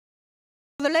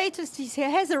The latest is he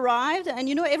has arrived, and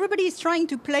everybody is trying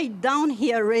to play it down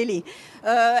here, really.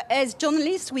 As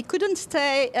journalists, we couldn't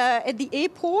stay at the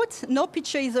airport. No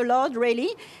picture is allowed,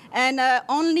 really. And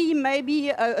only maybe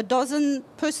a dozen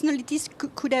personalities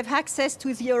could have access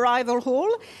to the arrival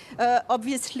hall.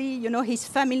 Obviously, his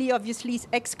family, obviously his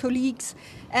ex-colleagues,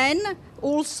 and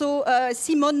also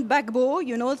Simone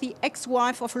Gbagbo, the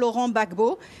ex-wife of Laurent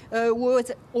Gbagbo,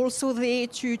 was also there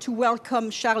to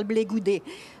welcome Charles Blé Goudé.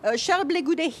 Charles Blé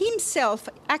Goudé himself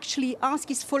actually asked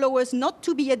his followers not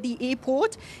to be at the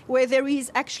airport, where there is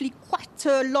actually quite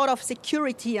a lot of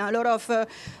security, a lot of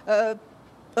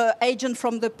agents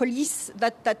from the police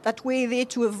that were there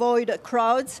to avoid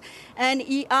crowds. And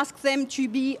he asked them to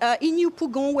be in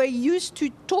Yopougon, where he used to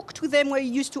talk to them, where he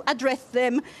used to address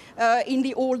them in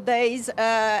the old days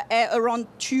around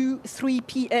 2-3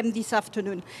 p.m. this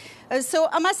afternoon. So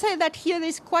I must say that here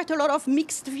there's quite a lot of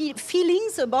mixed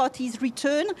feelings about his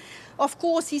return. Of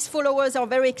course, his followers are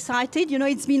very excited.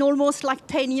 It's been almost like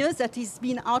 10 years that he's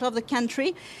been out of the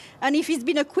country. And if he's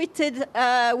been acquitted,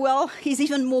 well, he's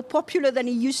even more popular than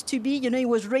he used to be. He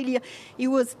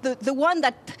was the one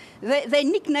that they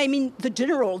nicknamed him the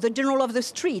general of the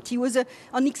street. He was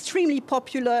an extremely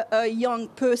popular young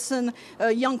person,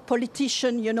 a young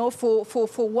politician,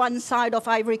 for one side of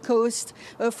Ivory Coast,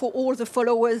 for all the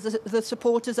followers, the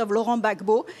supporters of Laurent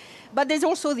Gbagbo. But there's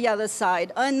also the other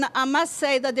side. And I must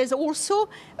say that there's also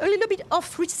a little bit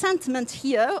of resentment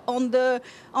here on the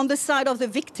side of the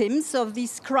victims of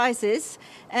this crisis.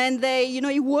 And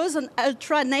he was an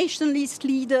ultra-nationalist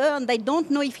leader, and they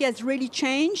don't know if he has really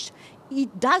changed. He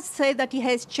does say that he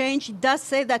has changed. He does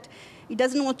say that he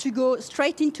doesn't want to go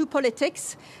straight into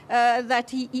politics,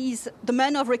 that he is the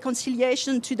man of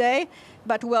reconciliation today.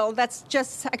 But, well, that's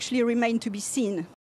just actually remained to be seen.